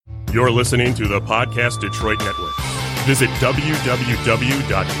You're listening to the Podcast Detroit Network. Visit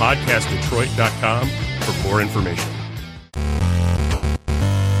www.podcastdetroit.com for more information.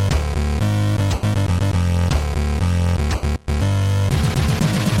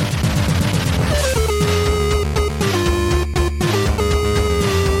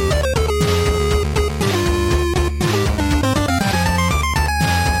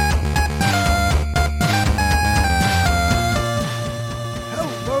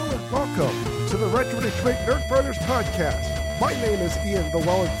 Podcast. My name is Ian the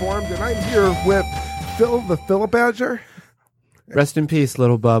Well-Informed, and I'm here with Phil the Philibadger. Rest in peace,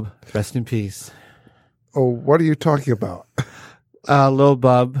 little bub. Rest in peace. Oh, what are you talking about? Little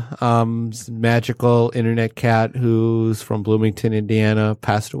bub, magical internet cat who's from Bloomington, Indiana,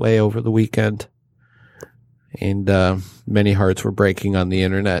 passed away over the weekend. And many hearts were breaking on the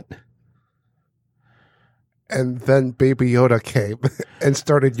internet. And then Baby Yoda came and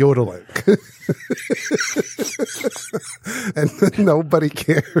started yodeling. And then nobody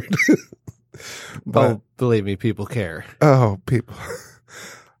cared. But, oh, believe me, people care. Oh, people.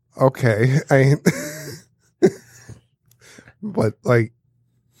 Okay. But, like,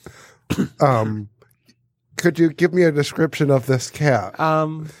 could you give me a description of this cat?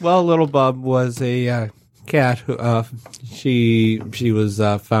 Well, Little Bub was a cat who she was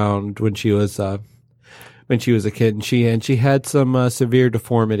found when she was a kid, and she had some severe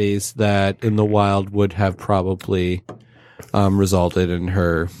deformities that in the wild would have probably resulted in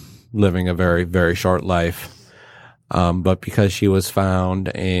her living a very, very short life. But because she was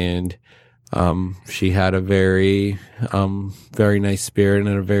found and she had a very, very nice spirit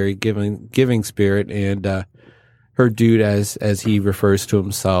and a very giving spirit, and her dude, as he refers to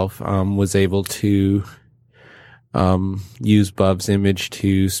himself, was able to use Bub's image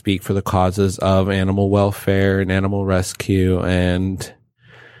to speak for the causes of animal welfare and animal rescue and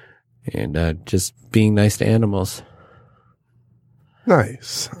just being nice to animals.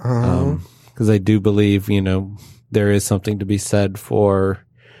 Nice. Because I do believe, there is something to be said for,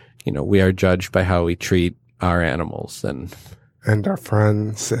 we are judged by how we treat our animals and our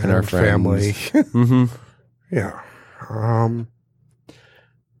friends and our family. Mm-hmm. Yeah.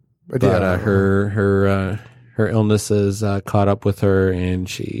 But her illnesses caught up with her, and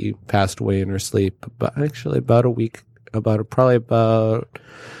she passed away in her sleep. But actually, about a week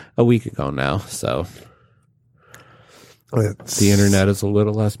ago now. So the internet is a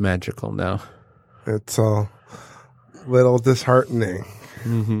little less magical now. It's a little disheartening.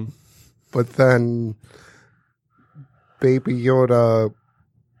 Mm-hmm. But then Baby Yoda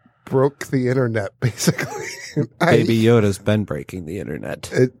broke the internet, basically. Baby Yoda's been breaking the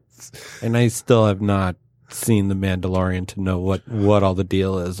internet. And I still have not seen The Mandalorian to know what all the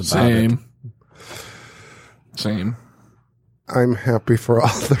deal is about it. Same. I'm happy for all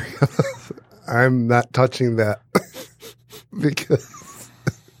three of us. I'm not touching that because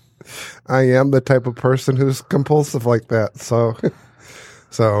I am the type of person who's compulsive like that.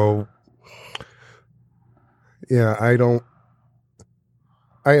 So yeah, I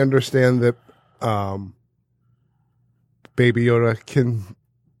understand that Baby Yoda can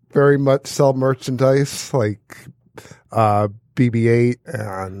very much sell merchandise like BB-8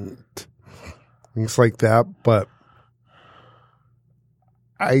 and things like that, but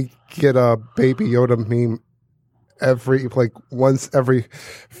I get a Baby Yoda meme once every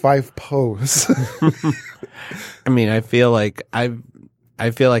 5 posts. I mean, I feel like I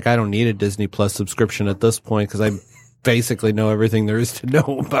don't need a Disney Plus subscription at this point because I basically know everything there is to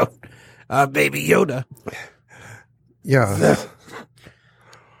know about Baby Yoda. Yeah.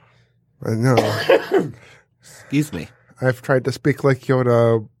 I know. Excuse me. I've tried to speak like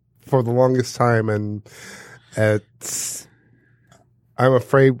Yoda for the longest time, and I'm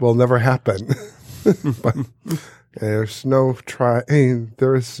afraid will never happen. But there's no try.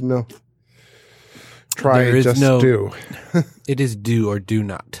 There is no try. Do. It is do or do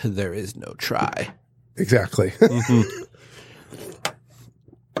not. There is no try. Exactly. Mm-hmm.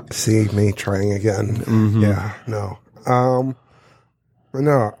 See me trying again. Mm-hmm. Yeah. No.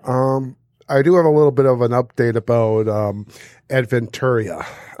 I do have a little bit of an update about Adventuria.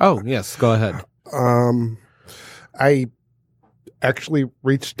 Oh, yes, go ahead. I actually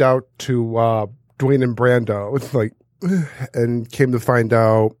reached out to Dwayne and Brando, and came to find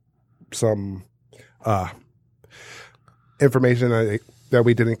out some information that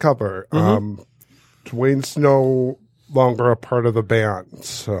we didn't cover. Mm-hmm. Dwayne's no longer a part of the band,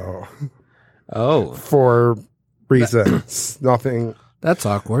 so for reasons, nothing. That's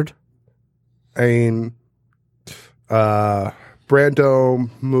awkward. I mean, Brando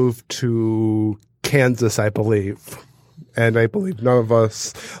moved to Kansas, I believe, and I believe none of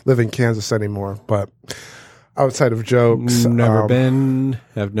us live in Kansas anymore. But outside of jokes, Never been.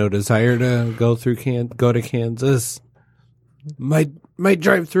 Have no desire to go to Kansas. Might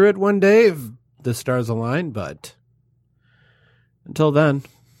drive through it one day if the stars align, but until then.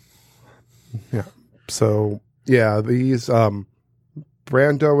 Yeah. So yeah, these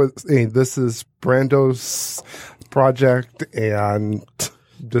Brando this is Brando's project, and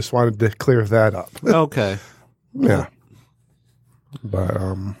just wanted to clear that up. Okay. Yeah. But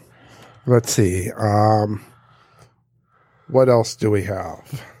let's see. What else do we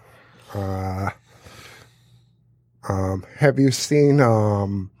have? Have you seen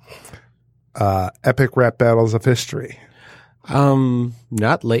Epic Rap Battles of History?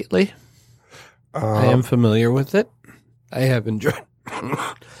 Not lately. I am familiar with it. I have enjoyed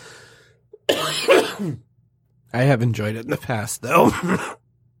I have enjoyed it in the past, though.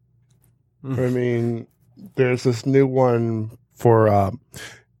 I mean, there's this new one for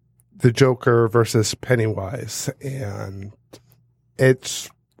the Joker versus Pennywise, and it's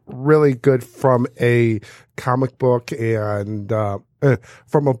really good from a comic book and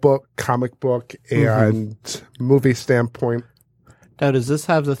comic book and movie standpoint. Now, does this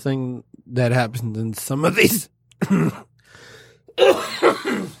have the thing that happens in some of these?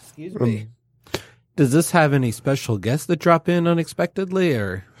 Excuse me. Does this have any special guests that drop in unexpectedly,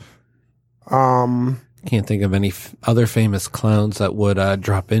 or? Can't think of any other famous clowns that would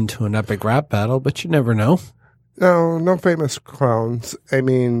drop into an epic rap battle, but you never know. No famous clowns. I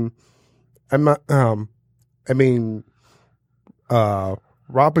mean, I'm not.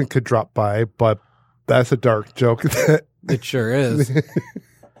 Robin could drop by, but that's a dark joke. It sure is.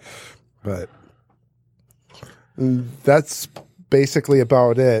 But that's basically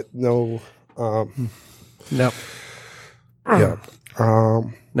about it. No. No. Yeah.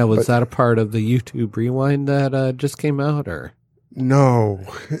 Now, was that a part of the YouTube Rewind that just came out, or? No.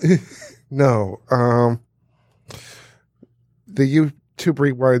 No. The YouTube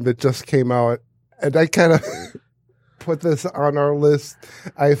Rewind that just came out, and I kind of put this on our list.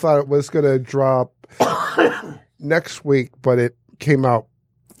 I thought it was going to drop next week, but it came out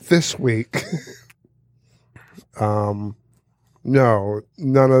this week. No,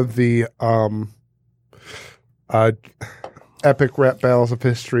 none of the Epic Rap Battles of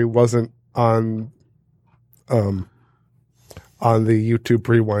History wasn't on the YouTube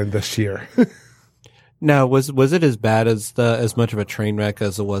Rewind this year. Now, was it as bad as as much of a train wreck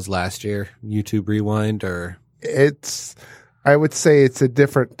as it was last year? YouTube Rewind, or I would say it's a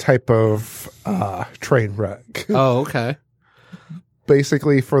different type of train wreck. Oh, okay.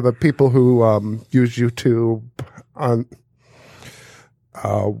 Basically, for the people who use YouTube, on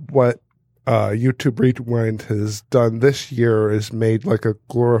what YouTube Rewind has done this year is made like a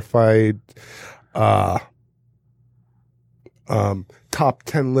glorified top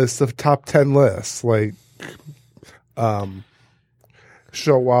 10 lists of top 10 lists, like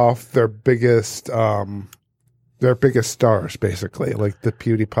show off their biggest stars, basically, like the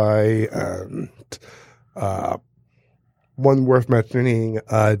PewDiePie and one worth mentioning,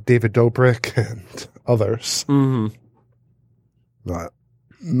 David Dobrik and others. Mm-hmm.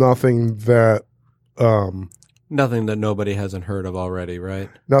 Nothing that nothing that nobody hasn't heard of already, right?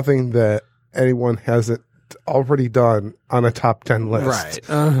 Nothing that anyone hasn't already done on a top 10 list. Right.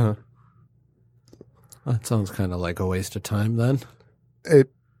 Uh-huh. That sounds kind of like a waste of time then. It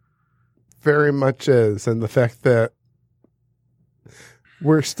very much is. And the fact that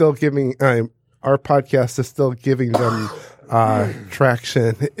we're still giving, our podcast is still giving them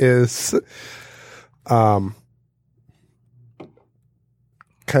traction is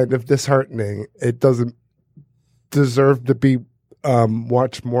kind of disheartening. It doesn't deserve to be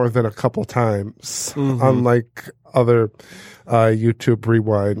watched more than a couple times, unlike other YouTube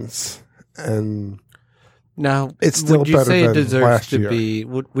Rewinds. And now, it's still would you better say it than deserves last to year. be?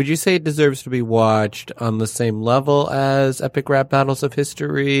 Would you say it deserves to be watched on the same level as Epic Rap Battles of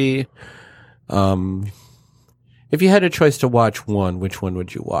History? If you had a choice to watch one, which one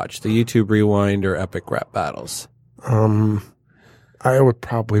would you watch? The YouTube Rewind or Epic Rap Battles? I would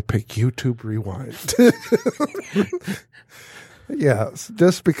probably pick YouTube Rewind. Yes,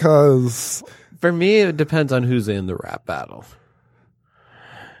 just because. For me, it depends on who's in the rap battle.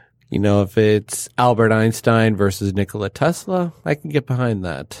 You know, if it's Albert Einstein versus Nikola Tesla, I can get behind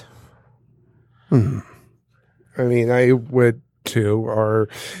that. I mean, I would too. Or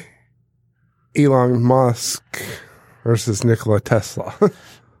Elon Musk versus Nikola Tesla.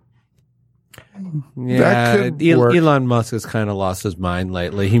 Yeah, could work. Elon Musk has kind of lost his mind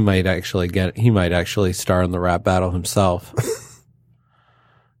lately. He might actually star in the rap battle himself.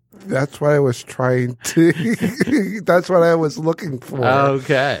 That's what I was trying to. That's what I was looking for.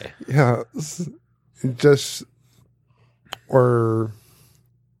 Okay. Yeah, just or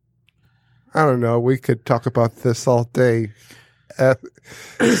I don't know. We could talk about this all day,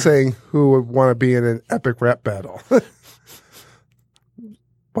 saying who would want to be in an epic rap battle.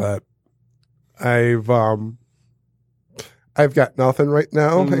 But I've got nothing right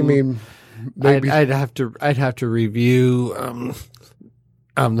now. I mean, maybe I'd have to review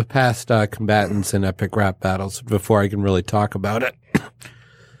the past combatants in epic rap battles before I can really talk about it.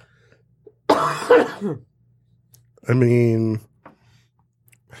 I mean,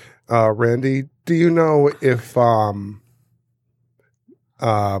 Randy, do you know if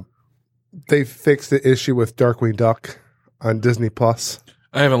they fixed the issue with Darkwing Duck on Disney Plus?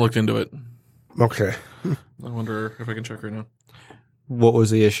 I haven't looked into it. Okay. I wonder if I can check right now. What was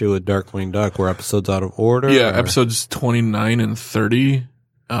the issue with Darkwing Duck? Were episodes out of order? Yeah, or? episodes 29 and 30,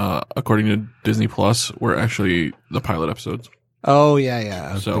 according to Disney Plus, were actually the pilot episodes. Oh,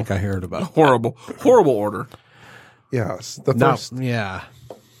 yeah. I So- think I heard about that. Horrible order. Yes, the No, first yeah.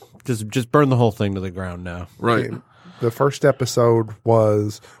 Just burn the whole thing to the ground now. Right. the first episode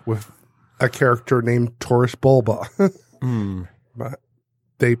was with a character named Taurus Bulba, but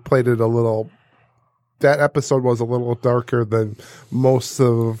they played it a little. That episode was a little darker than most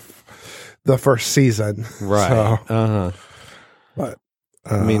of the first season, Right. So, but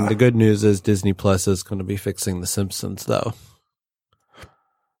I mean, the good news is Disney Plus is going to be fixing The Simpsons, though.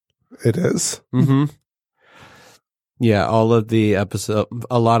 it is. Mm-hmm. Yeah, all of the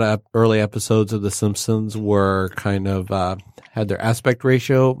a lot of early episodes of The Simpsons were kind of had their aspect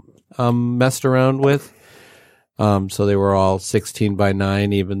ratio messed around with. So they were all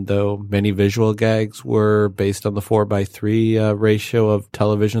 16:9, even though many visual gags were based on the 4:3 ratio of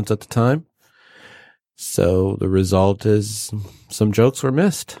televisions at the time. So the result is some jokes were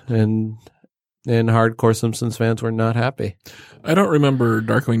missed, and hardcore Simpsons fans were not happy. I don't remember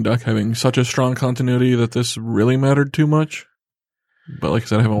Darkwing Duck having such a strong continuity that this really mattered too much. But like I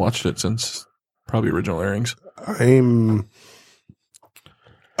said, I haven't watched it since probably original airings. It's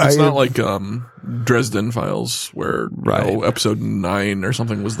not like Dresden Files where episode 9 or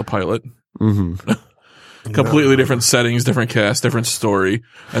something was the pilot. Mm-hmm. Completely different settings, different cast, different story,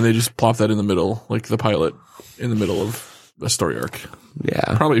 and they just plop that in the middle, like the pilot in the middle of a story arc.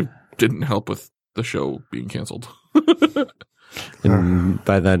 Yeah. Probably didn't help with the show being canceled. And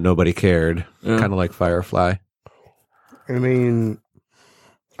by then, nobody cared. Yeah. Kind of like Firefly. I mean,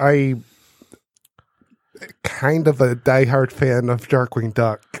 I kind of a diehard fan of Darkwing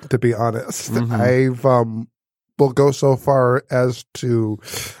Duck, to be honest. I've will go so far as to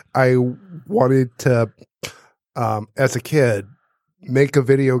I wanted to as a kid make a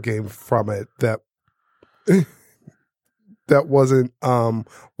video game from it that that wasn't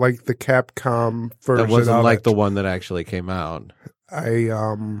like the Capcom version. That wasn't of like it. the one that actually came out. I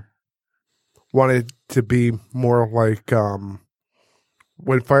wanted to be more like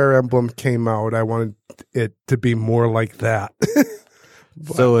when Fire Emblem came out, I wanted it to be more like that.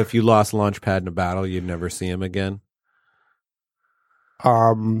 So if you lost Launchpad in a battle, you'd never see him again?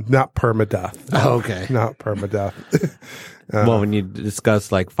 Not permadeath. Oh, okay. Not permadeath. Well, when you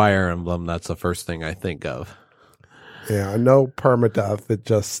discuss like Fire Emblem, that's the first thing I think of. Yeah, no permadeath. It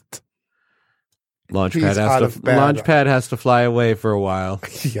just Launchpad has to fly away for a while.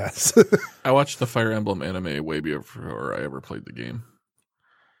 yes. I watched the Fire Emblem anime way before I ever played the game.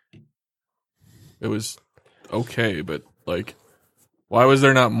 It was okay, but like, why was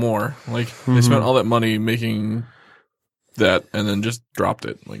there not more? Like, they spent all that money making that and then just dropped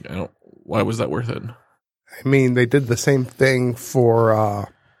it. Like, why was that worth it? I mean, they did the same thing for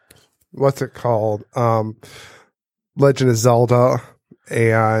what's it called? Legend of Zelda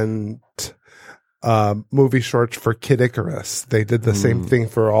and movie shorts for Kid Icarus. They did the same thing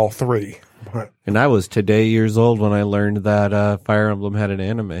for all three. And I was today years old when I learned that Fire Emblem had an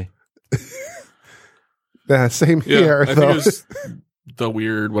anime. Yeah, same here. I think it was the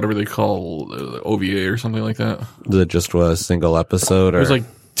weird, whatever they call OVA or something like that. That just was a single episode? Or? It was like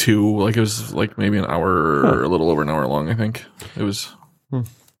 2, like it was like maybe an hour or a little over an hour long, I think. It was. I'm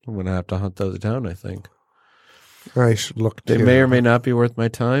going to have to hunt those down, I think. I should look. They may or may not be worth my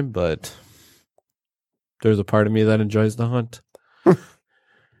time, but there's a part of me that enjoys the hunt.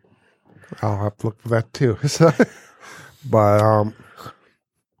 I'll have to look for that too. So, but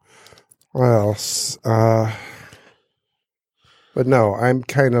what else? But no, I'm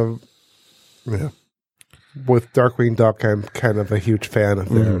kind of with Darkwing Duck. I'm kind of a huge fan of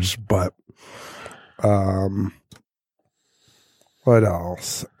theirs. But what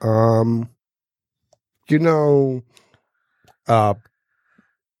else? You know,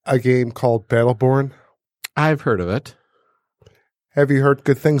 a game called Battleborn? I've heard of it. Have you heard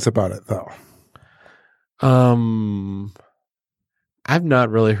good things about it, though? I've not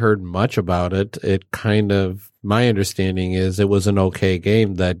really heard much about it. My understanding is it was an okay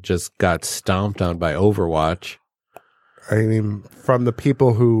game that just got stomped on by Overwatch. I mean, from the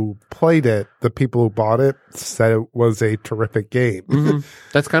people who played it, the people who bought it said it was a terrific game. Mm-hmm.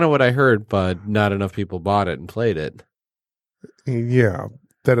 That's kind of what I heard, but not enough people bought it and played it. Yeah,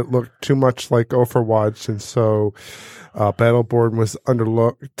 that it looked too much like Overwatch, and so Battleborn was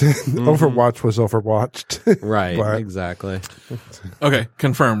underlooked. Overwatch was overwatched. Right, But- exactly. Okay,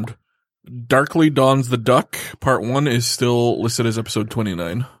 confirmed. Darkly Dawns the Duck, part 1 is still listed as episode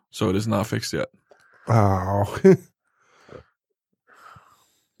 29, so it is not fixed yet. Oh.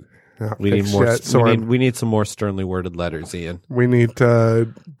 Not We need fixed more. yet, so We need some more sternly worded letters, Ian. we need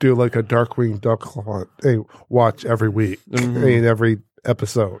to do like a Darkwing Duck watch every week. Mhm. I mean, every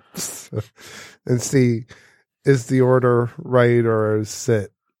episode. And see, is the order right or is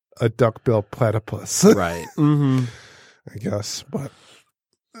it a duck-billed platypus? Right. Mm-hmm. I guess, but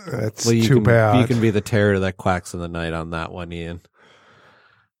it's Well, too bad. You can be the terror that quacks in the night on that one, Ian.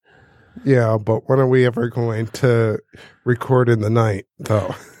 Yeah, but when are we ever going to record in the night,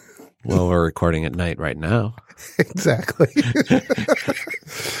 though? Well, we're recording at night right now. Exactly.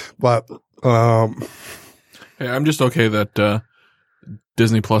 But, Hey, I'm just okay that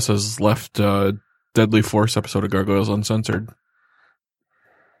Disney Plus has left Deadly Force episode of Gargoyles uncensored.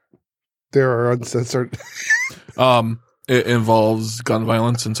 there are uncensored. It involves gun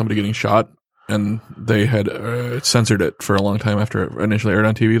violence and somebody getting shot, and they had censored it for a long time after it initially aired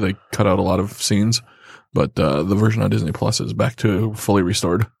on TV. They cut out a lot of scenes, but the version on Disney Plus is back to fully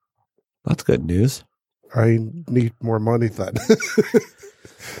restored. That's good news. I need more money then.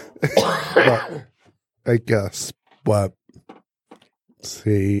 But, I guess. But, let's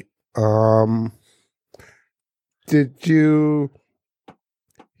see. Did you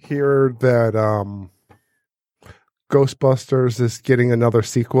hear that Ghostbusters is getting another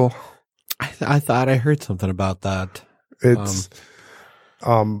sequel? I thought I heard something about that. It's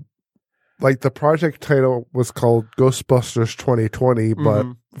like the project title was called Ghostbusters 2020, but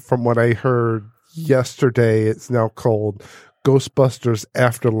from what I heard yesterday, it's now called Ghostbusters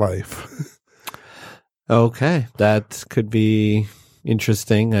Afterlife. Okay, that could be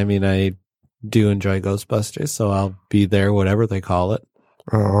interesting. I mean, I do enjoy Ghostbusters, so I'll be there, whatever they call it.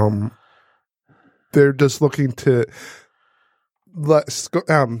 They're just looking to As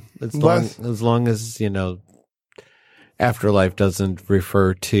long as, you know, Afterlife doesn't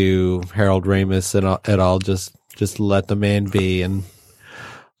refer to Harold Ramis at all, just let the man be and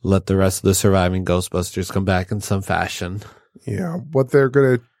let the rest of the surviving Ghostbusters come back in some fashion. Yeah, they're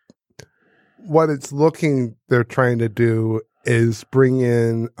trying to do is bring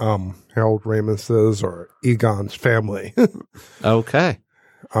in Harold Ramis's or Egon's family. Okay.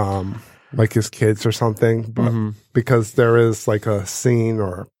 Like his kids or something, but because there is like a scene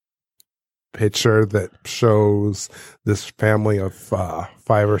or picture that shows this family of 5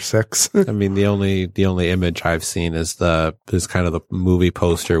 or 6. I mean, the only image I've seen is kind of the movie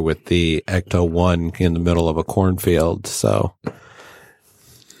poster with the Ecto-1 in the middle of a cornfield. So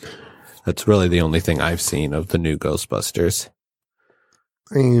that's really the only thing I've seen of the new Ghostbusters.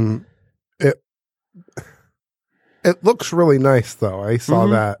 I mean, it looks really nice, though. I saw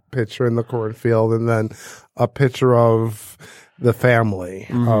that picture in the cornfield, and then a picture of the family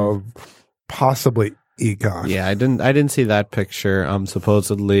of possibly Egon. Yeah, I didn't see that picture.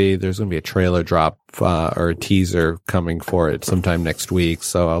 Supposedly there's going to be a trailer drop or a teaser coming for it sometime next week,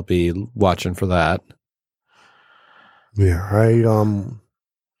 so I'll be watching for that. Yeah, I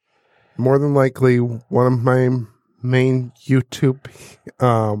more than likely one of my main YouTube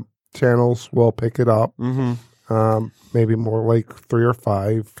channels will pick it up. Maybe more like 3 or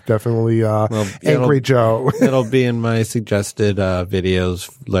 5. Definitely Angry Joe. It'll be in my suggested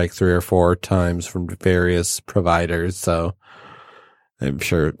videos like 3 or 4 times from various providers. So I'm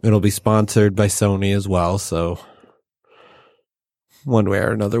sure it'll be sponsored by Sony as well. So one way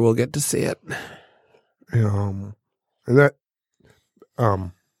or another, we'll get to see it. And that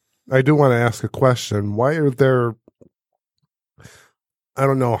I do want to ask a question. Why are there, I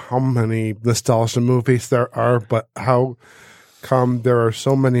don't know how many nostalgia movies there are, but how come there are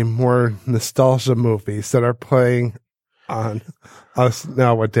so many more nostalgia movies that are playing on us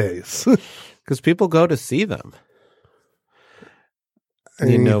nowadays? Because people go to see them.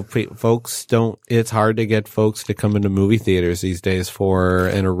 You know, folks don't, it's hard to get folks to come into movie theaters these days for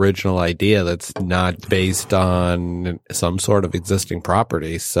an original idea that's not based on some sort of existing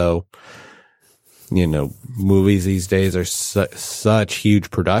property. So movies these days are such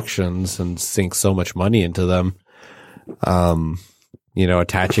huge productions and sink so much money into them.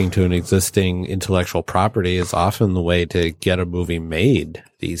 Attaching to an existing intellectual property is often the way to get a movie made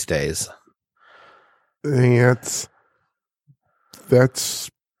these days. That's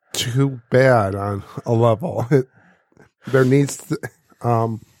too bad on a level. There needs to,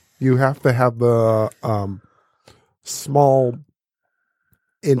 you have to have the small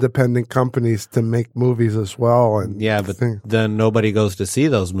independent companies to make movies as well. And yeah, but then nobody goes to see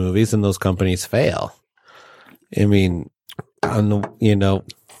those movies and those companies fail. I mean,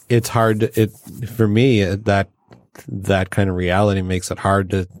 it's hard for me, that kind of reality makes it hard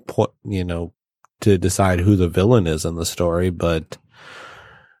to put, to decide who the villain is in the story. But,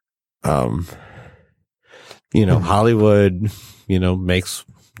 Hollywood, makes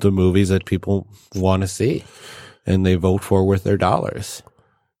the movies that people want to see and they vote for with their dollars.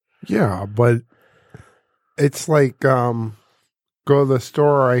 Yeah, but it's like, go to the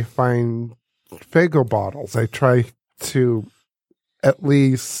store, I find Faygo bottles. I try to at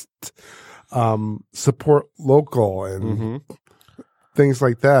least support local and things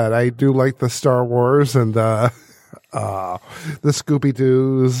like that. I do like the Star Wars and the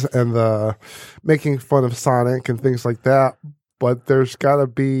Scooby-Doos and the making fun of Sonic and things like that. But there's got to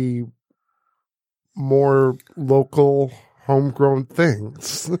be more local homegrown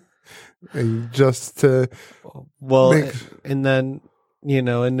things. And just to and then,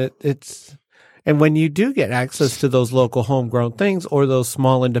 and when you do get access to those local homegrown things or those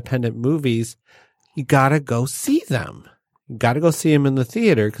small independent movies, you got to go see them. You got to go see them in the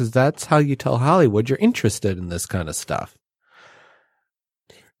theater, because that's how you tell Hollywood you're interested in this kind of stuff.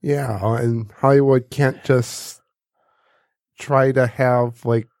 Yeah, and Hollywood can't just try to have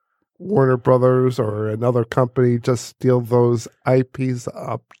like Warner Brothers or another company just steal those IPs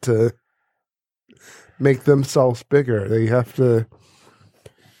up to make themselves bigger. They have to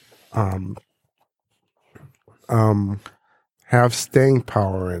have staying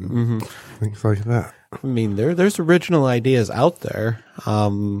power and things like that. I mean, there's original ideas out there,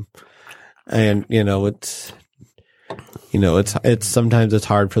 and it's sometimes it's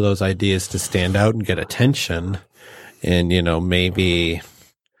hard for those ideas to stand out and get attention, and maybe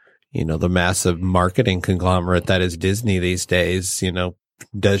the massive marketing conglomerate that is Disney these days,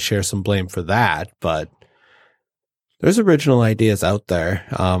 does share some blame for that, but there's original ideas out there,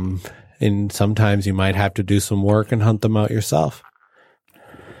 and sometimes you might have to do some work and hunt them out yourself.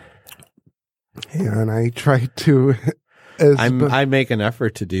 Yeah, and I try to. I make an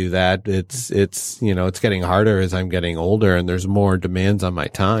effort to do that. It's getting harder as I'm getting older, and there's more demands on my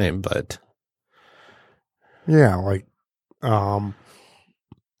time. But yeah, like, I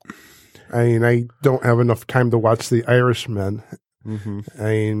mean, I don't have enough time to watch The Irishman. I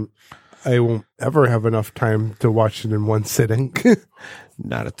mean, I won't ever have enough time to watch it in one sitting.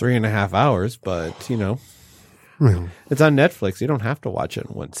 Not at 3.5 hours, but it's on Netflix. You don't have to watch it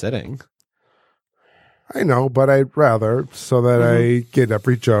in one sitting. I know, but I'd rather, so that I get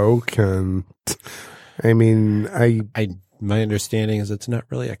every joke. And I mean, my understanding is it's not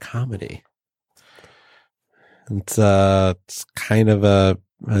really a comedy. It's kind of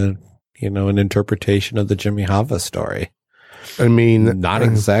an interpretation of the Jimmy Hoffa story. I mean, not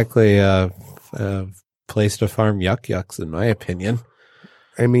exactly a place to farm yucks, in my opinion.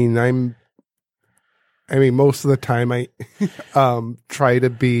 I mean, most of the time I try to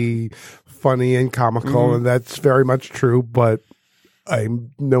be funny and comical, and that's very much true, but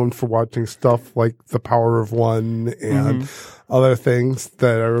I'm known for watching stuff like The Power of One and other things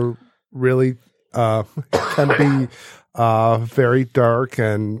that are really can be very dark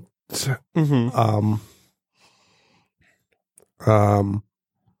and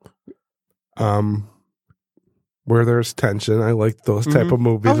where there's tension. I like those type of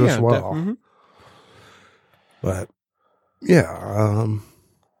movies as well. But yeah,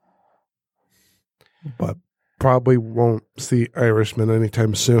 but probably won't see Irishman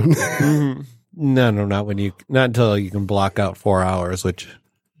anytime soon. No, not until you can block out 4 hours, which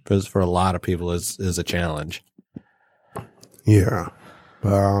for a lot of people is a challenge. Yeah.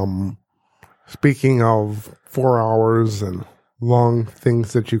 Speaking of 4 hours and long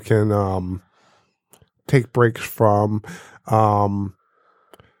things that you can take breaks from,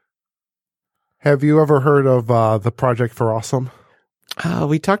 have you ever heard of the Project for Awesome?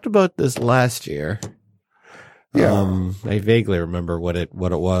 We talked about this last year. Yeah, I vaguely remember what it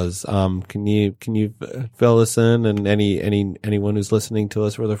was. Can you fill us in, and anyone who's listening to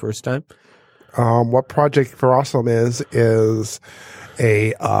us for the first time? What Project for Awesome is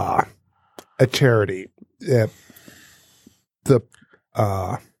a charity.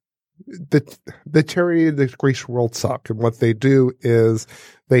 the charity the Grease World Suck, and what they do is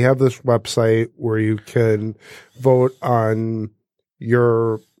they have this website where you can vote on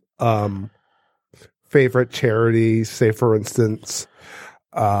your favorite charity. Say, for instance,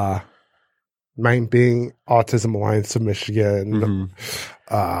 mine being Autism Alliance of Michigan.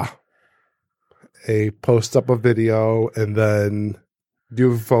 They post up a video, and then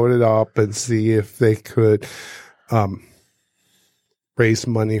you vote it up and see if they could raise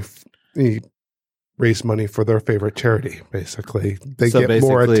money for their favorite charity. Basically, they get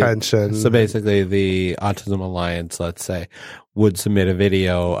more attention. So basically, the Autism Alliance, let's say, would submit a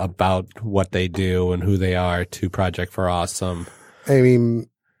video about what they do and who they are to Project for Awesome. I mean,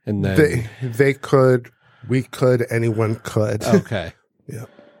 and then they could, we could, anyone could. Okay. Yeah.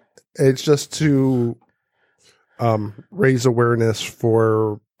 It's just to raise awareness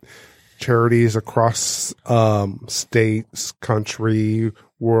for charities across states, country,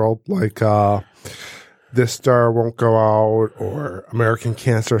 world, like This Star Won't Go Out or American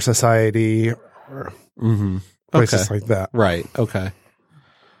Cancer Society or places like that. Right. Okay.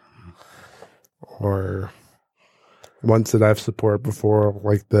 Or ones that I've supported before,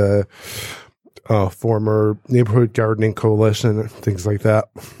 like the former Neighborhood Gardening Coalition, things like that.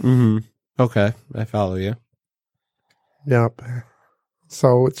 Okay. I follow you. Yep.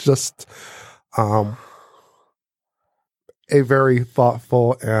 So it's just a very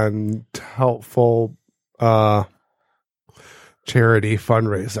thoughtful and helpful charity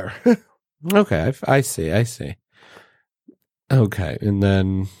fundraiser. Okay. I see. Okay. And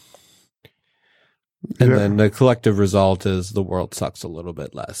then the collective result is the world sucks a little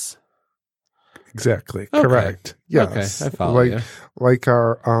bit less. Exactly. Okay. Correct. Yes. Okay. I follow you.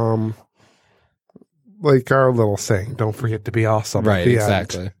 Like our little saying, don't forget to be awesome. Right. At the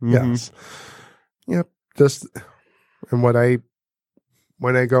Exactly. End. Yes. Yep. Just, and when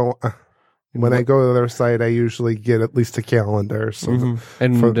I go to their site, I usually get at least a calendar. So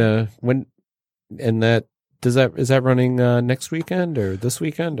is that running next weekend or this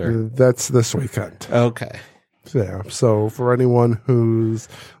weekend or? That's this weekend. Okay. Yeah. So for anyone who's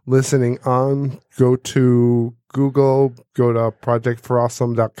listening on, go to Google, go to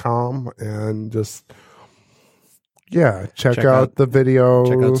projectforawesome.com and just, check out the videos.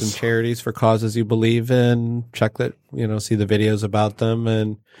 Check out some charities for causes you believe in. Check that, see the videos about them.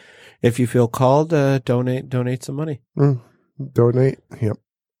 And if you feel called, donate some money. Donate. Yep.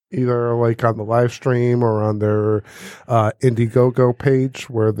 Either like on the live stream or on their Indiegogo page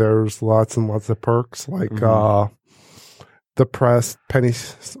where there's lots and lots of perks like the press,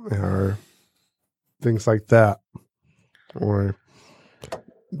 pennies, or things like that. Or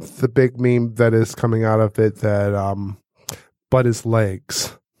the big meme that is coming out of it that butt is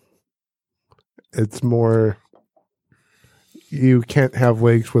legs. It's more, you can't have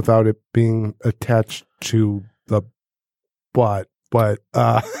legs without it being attached to the butt. But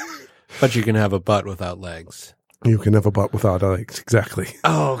you can have a butt without legs. You can have a butt without legs. Exactly.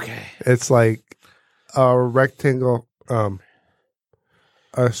 Oh, okay. It's like a rectangle. A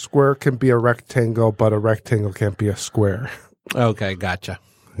square can be a rectangle, but a rectangle can't be a square. Okay, gotcha.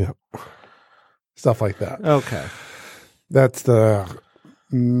 Yep. Stuff like that. Okay. That's the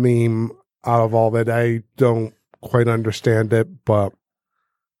meme out of all that. I don't quite understand it, but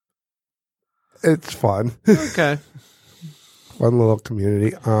it's fun. Okay. Fun little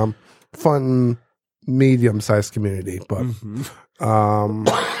community. Fun medium-sized community, but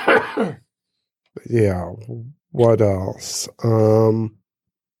yeah. What else?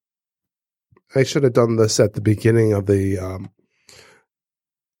 I should have done this at the beginning of the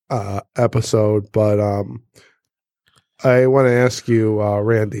episode, but I want to ask you,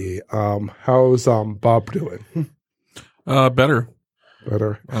 Randy, how's Bob doing? Better.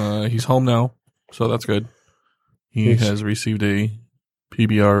 Better. He's home now, so that's good. He has received a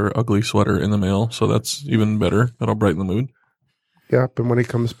PBR ugly sweater in the mail, so that's even better. That'll brighten the mood. Yep, and when he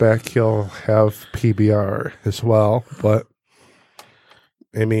comes back, he'll have PBR as well. But,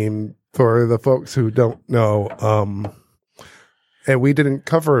 I mean, for the folks who don't know, and we didn't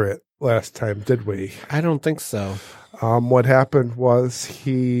cover it last time, did we? I don't think so. What happened was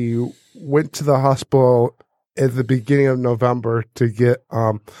he went to the hospital at the beginning of November to get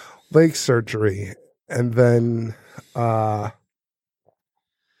leg surgery, and then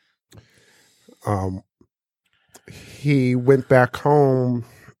he went back home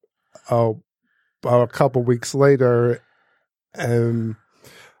a couple weeks later and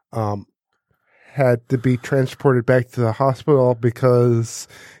had to be transported back to the hospital because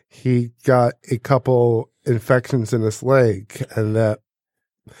he got a couple infections in his leg, and that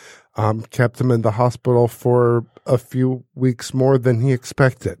kept him in the hospital for a few weeks more than he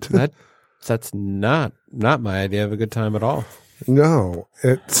expected. That's not my idea of a good time at all. No,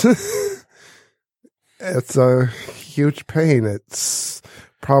 it's it's a huge pain. It's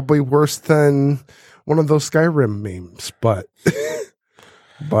probably worse than one of those Skyrim memes, but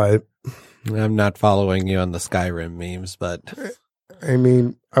I'm not following you on the Skyrim memes, but I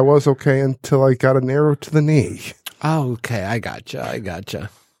mean, I was okay until I got an arrow to the knee. oh, okay, I gotcha.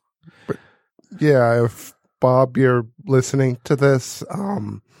 Yeah, if Bob, you're listening to this,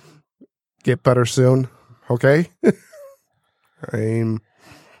 get better soon, okay? I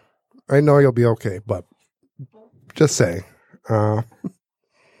know you'll be okay, but just saying.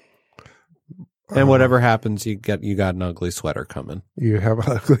 And whatever happens, you got an ugly sweater coming. You have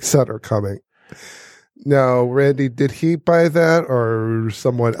an ugly sweater coming. Now, Randy, did he buy that or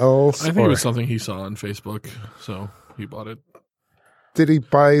someone else? I think it was something he saw on Facebook, so he bought it. Did he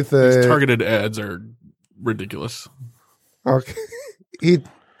buy These the targeted ads are ridiculous. Okay.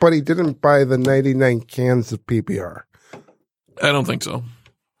 But he didn't buy the 99 cans of PBR. I don't think so.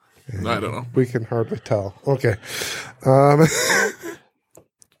 I don't know. We can hardly tell. Okay.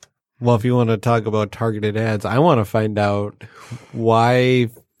 Well, if you want to talk about targeted ads, I want to find out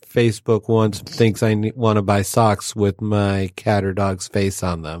why Facebook thinks I want to buy socks with my cat or dog's face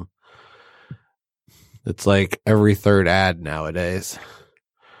on them. It's like every third ad nowadays.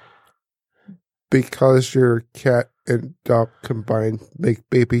 Because your cat and dog combined make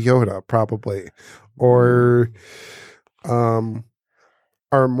Baby Yoda, probably. Or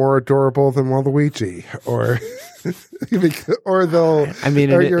are more adorable than Waluigi. Or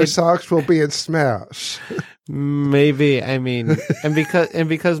your socks will be in Smash. Maybe, I mean, and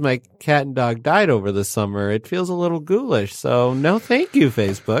because my cat and dog died over the summer, it feels a little ghoulish. So no, thank you,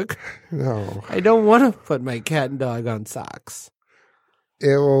 Facebook. No. I don't want to put my cat and dog on socks.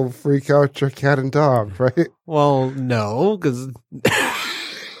 It will freak out your cat and dog, right? Well, no, because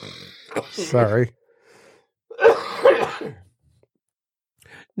sorry.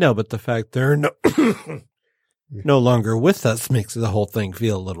 No, but the fact they're no longer with us makes the whole thing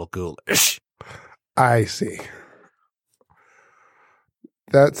feel a little ghoulish. I see.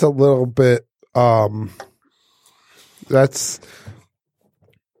 That's a little bit, I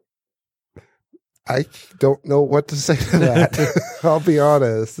don't know what to say to that. I'll be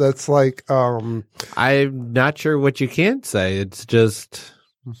honest. That's like, I'm not sure what you can say. It's just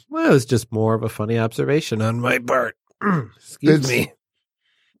more of a funny observation on my part. Excuse me.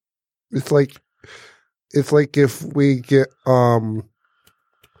 It's like if we get,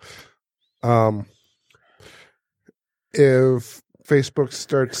 if Facebook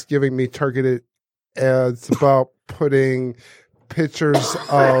starts giving me targeted ads about putting pictures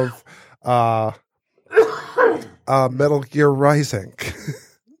of Metal Gear Rising,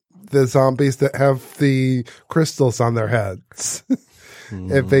 the zombies that have the crystals on their heads,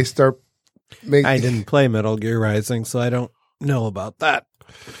 if they start making... I didn't play Metal Gear Rising, so I don't know about that.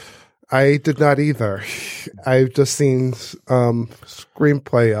 I did not either. I've just seen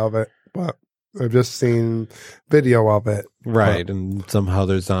screenplay of it, but I've just seen video of it. Right, and somehow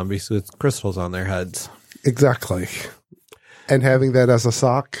there's zombies with crystals on their heads. Exactly. And having that as a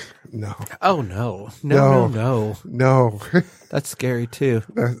sock? No. Oh, no. No. That's scary, too.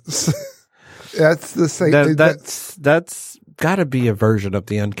 That's the same thing. That's got to be a version of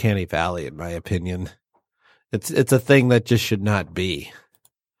the Uncanny Valley, in my opinion. It's a thing that just should not be.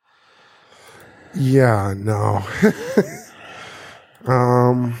 Yeah, no.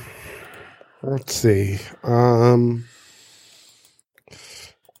 Let's see.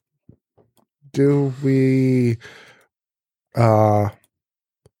 Do we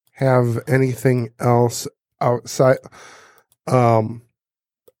have anything else outside? I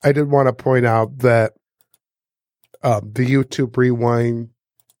did want to point out that the YouTube Rewind,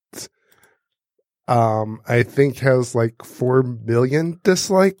 I think has like 4 million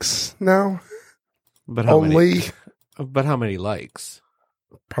dislikes now. But how many likes?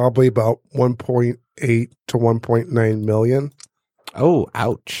 Probably about 1.8 to 1.9 million. Oh,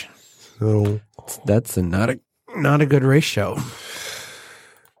 ouch. So that's not a good ratio.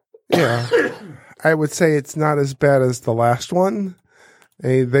 Yeah. I would say it's not as bad as the last one.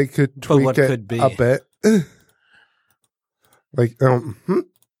 They could tweak it a bit. Like,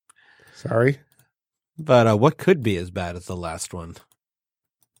 sorry. But what could be as bad as the last one?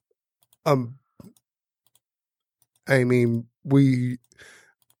 I mean,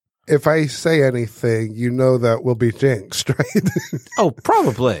 if I say anything, you know that we'll be jinxed, right? Oh,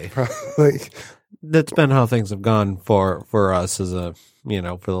 probably. Probably. That's been how things have gone for us as for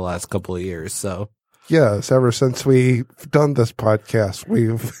the last couple of years. So Yes, ever since we've done this podcast,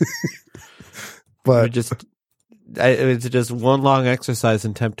 we've. But it's just one long exercise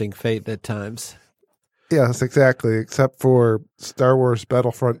in tempting fate at times. yes, exactly. Except for Star Wars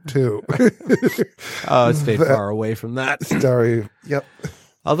Battlefront 2. Oh, I stayed far away from that. Yep.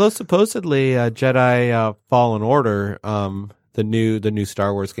 Although supposedly Jedi Fallen Order, the new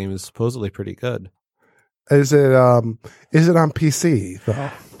Star Wars game is supposedly pretty good. Is it on PC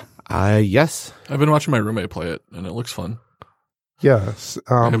though? Yes. I've been watching my roommate play it, and it looks fun. Yes.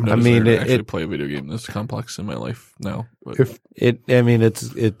 I have no I mean, desire to actually play a video game this complex in my life now. But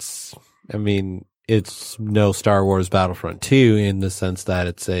it's no Star Wars Battlefront 2 in the sense that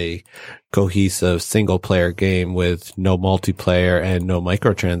it's a cohesive single player game with no multiplayer and no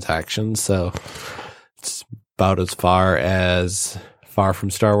microtransactions. So it's about as far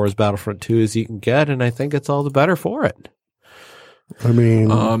from Star Wars Battlefront 2 as you can get. And I think it's all the better for it. I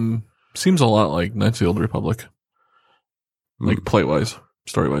mean, seems a lot like Knights of the Old Republic, like play wise,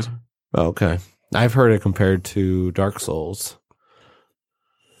 story wise. Okay. I've heard it compared to Dark Souls.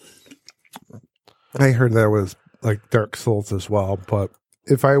 I heard that was like Dark Souls as well, but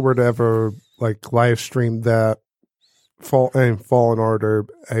if I were to ever like live stream that Fallen Order,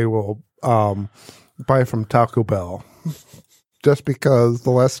 I will buy from Taco Bell. Just because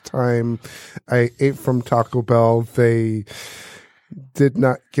the last time I ate from Taco Bell, they did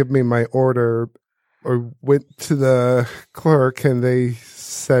not give me my order, or went to the clerk and they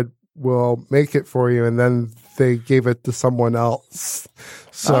said, "We'll make it for you," and then they gave it to someone else.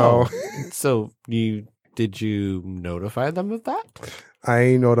 So, did you notify them of that?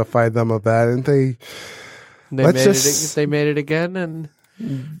 I notified them of that, and they made it again and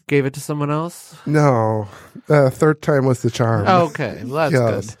gave it to someone else. No, third time was the charm. Oh, okay, well,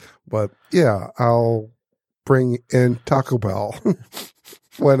 that's good. But yeah, I'll bring in Taco Bell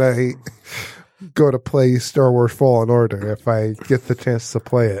when I go to play Star Wars Fallen Order if I get the chance to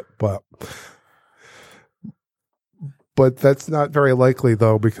play it. But that's not very likely,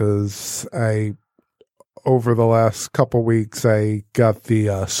 though, because over the last couple weeks, I got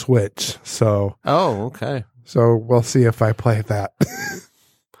the Switch. So, okay. So we'll see if I play that.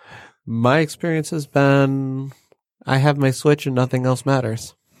 My experience has been, I have my Switch and nothing else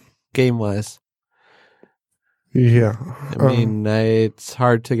matters, game-wise. Yeah. I mean, it's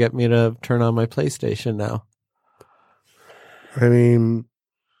hard to get me to turn on my PlayStation now. I mean,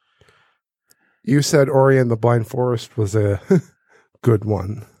 you said Ori and the Blind Forest was a good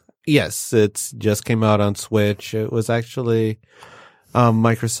one. Yes, it's just came out on Switch. It was actually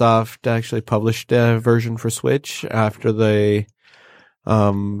Microsoft actually published a version for Switch after they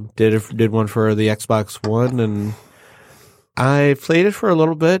did one for the Xbox One, and I played it for a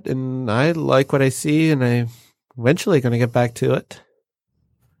little bit, and I like what I see, and I'm eventually going to get back to it.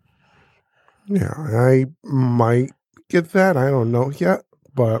 Yeah, I might get that. I don't know yet,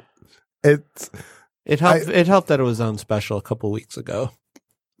 but it helped that it was on special a couple weeks ago.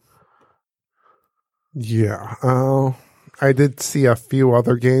 Yeah, I did see a few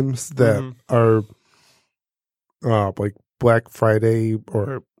other games that are like Black Friday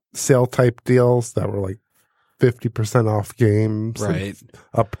or sale type deals that were like 50% off games, right?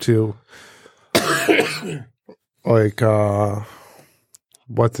 Up to like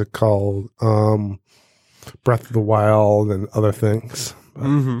what's it called? Breath of the Wild and other things.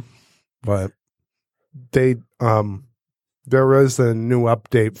 But they there was a new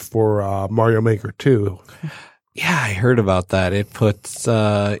update for Mario Maker 2. Yeah, I heard about that. It puts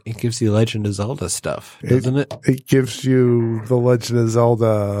it gives you Legend of Zelda stuff, doesn't it? It gives you the Legend of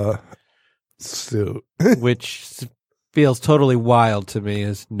Zelda suit, which feels totally wild to me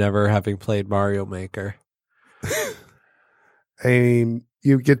as never having played Mario Maker. I mean,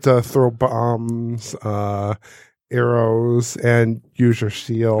 you get to throw bombs, arrows, and use your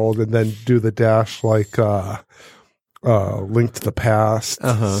shield, and then do the dash like Link to the Past.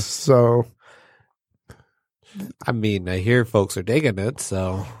 So, I mean, I hear folks are digging it,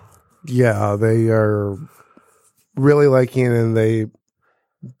 so yeah, they are really liking it, and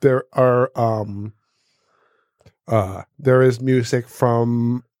there is music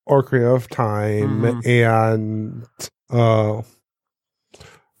from Ocarina of Time and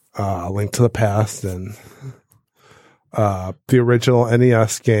Link to the Past and the original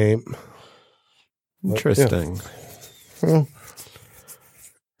NES game. Interesting. Yeah. Well,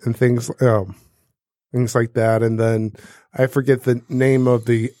 and things like that. And then I forget the name of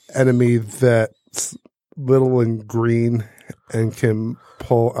the enemy that's little and green and can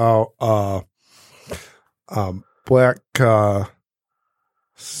pull out black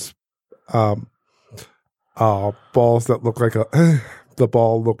balls that look like the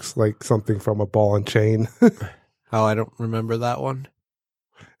ball looks like something from a ball and chain. Oh, I don't remember that one.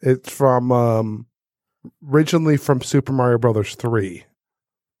 It's from originally from Super Mario Brothers 3.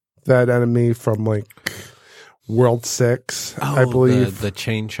 That enemy from like World 6, I believe. The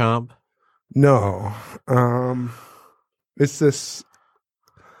chain chomp. No. It's this.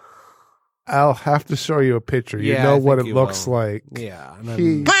 I'll have to show you a picture. You Yeah, know I what it think you looks will. like. Yeah.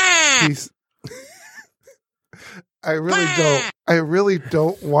 He's I really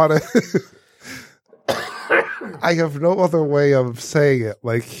don't want to. I have no other way of saying it.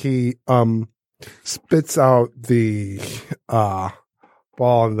 Like he spits out the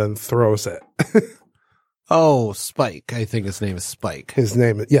ball and then throws it. Oh, Spike. I think his name is Spike. His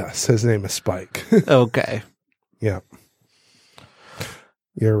name is Spike. Okay. Yeah.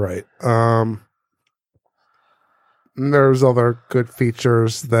 You're right. There's other good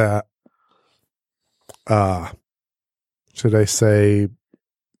features that should I say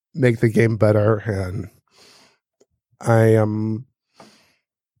make the game better, and I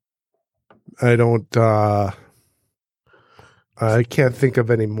can't think of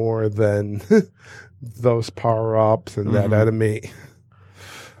any more than those power-ups and that enemy.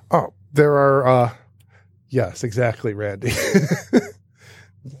 Oh, there are yes, exactly, Randy.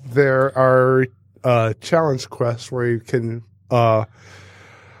 There are challenge quests where you can go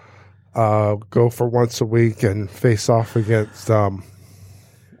for once a week and face off against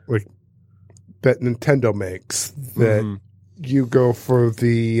like that Nintendo makes. That you go for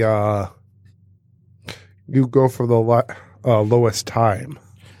the lowest time.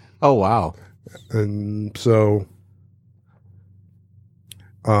 Oh, wow. And so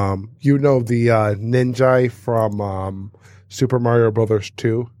you know the Ninja from Super Mario Brothers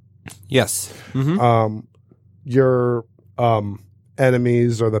 2? Yes. Your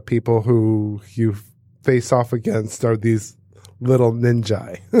enemies or the people who you face off against are these little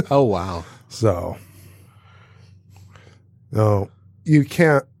ninja. Oh, wow. So no, you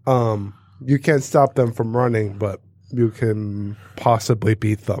can't stop them from running, but you can possibly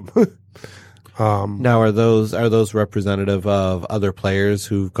beat them. Now, are those representative of other players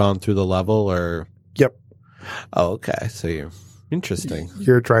who've gone through the level, or? Yep. Oh, okay. So you're interesting.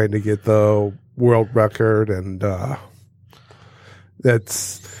 You're trying to get the world record, and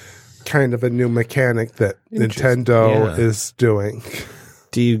that's kind of a new mechanic that Nintendo is doing.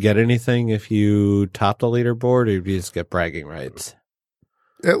 Do you get anything if you top the leaderboard, or do you just get bragging rights?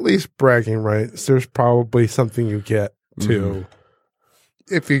 At least bragging rights. There's probably something you get too.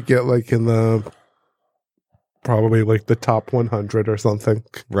 If you get like in probably like the top 100 or something.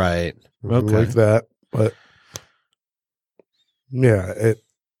 Right. Okay. Like that. But yeah, it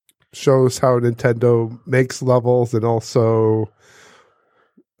shows how Nintendo makes levels, and also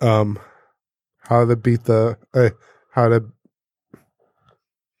how to beat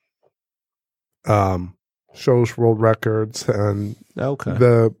shows world records, and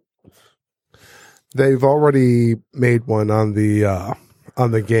they've already made one on the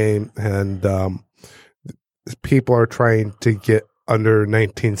game, and people are trying to get under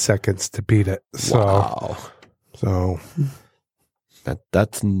 19 seconds to beat it. So, wow. So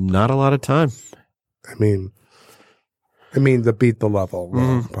that's not a lot of time. I mean to beat the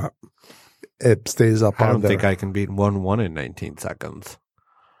level, but it stays up. I on don't there. think I can beat 1-1 in 19 seconds.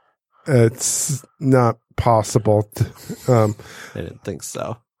 It's not possible. I didn't think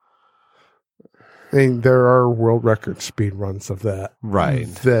so. I mean, there are world record speed runs of that, right?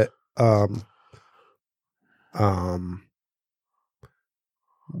 That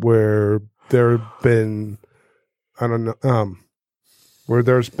where there have been, I don't know, where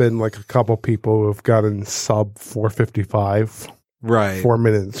there's been like a couple people who have gotten sub 4:55, right? 4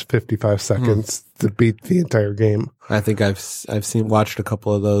 minutes 55 seconds to beat the entire game. I think I've watched a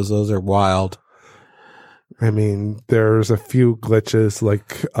couple of those. Those are wild. I mean, there's a few glitches like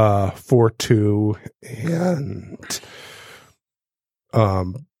 4-2 and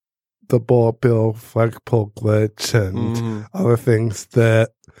the bullet bill flagpole glitch and other things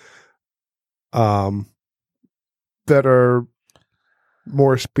that that are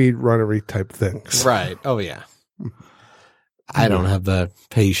more speedrunnery type things. Right. Oh yeah. I don't have the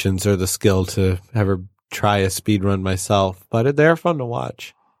patience or the skill to ever try a speed run myself, but they're fun to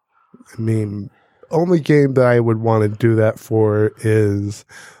watch. I mean, only game that I would want to do that for is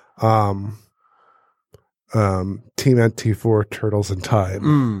Team NT4 Turtles in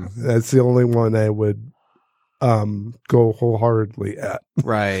Time. That's the only one I would go wholeheartedly at.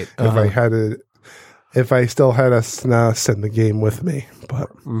 Right. If I still had a SNES in the game with me. But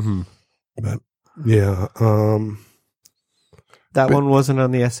yeah. That one wasn't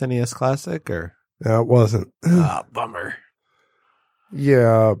on the SNES Classic, or? No, it wasn't. Ah, bummer.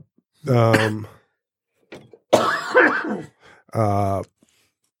 Yeah.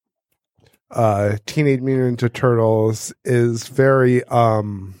 Teenage Mutant Ninja Turtles is very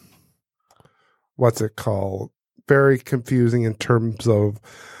what's it called? Very confusing in terms of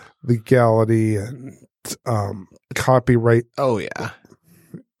legality and copyright, Oh yeah.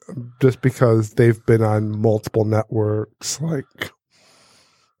 just because they've been on multiple networks, like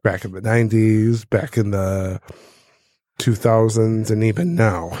back in the 90s, back in the 2000s, and even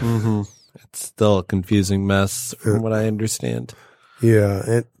now. Mm-hmm. It's still a confusing mess, from what I understand. Yeah,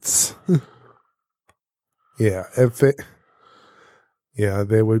 it's yeah. If it, yeah,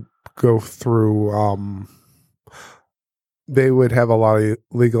 they would go through. They would have a lot of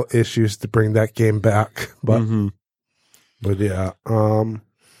legal issues to bring that game back, but Mhm. but yeah.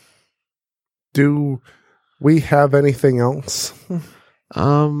 Do we have anything else?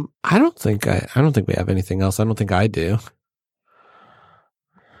 I don't think we have anything else. I don't think I do.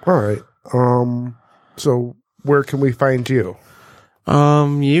 All right. So where can we find you?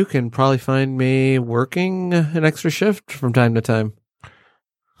 You can probably find me working an extra shift from time to time.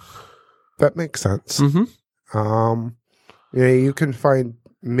 That makes sense. Mm-hmm. Yeah, you can find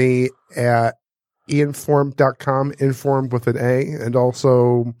me at einformed.com, informed with an A, and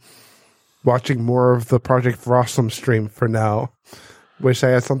also watching more of the Project Frostum stream for now. Wish I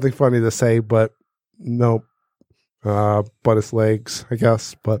had something funny to say, but nope. But it's legs, I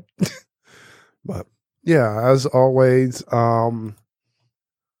guess. But but yeah, as always,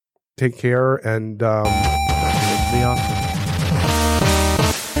 take care and It'd be awesome.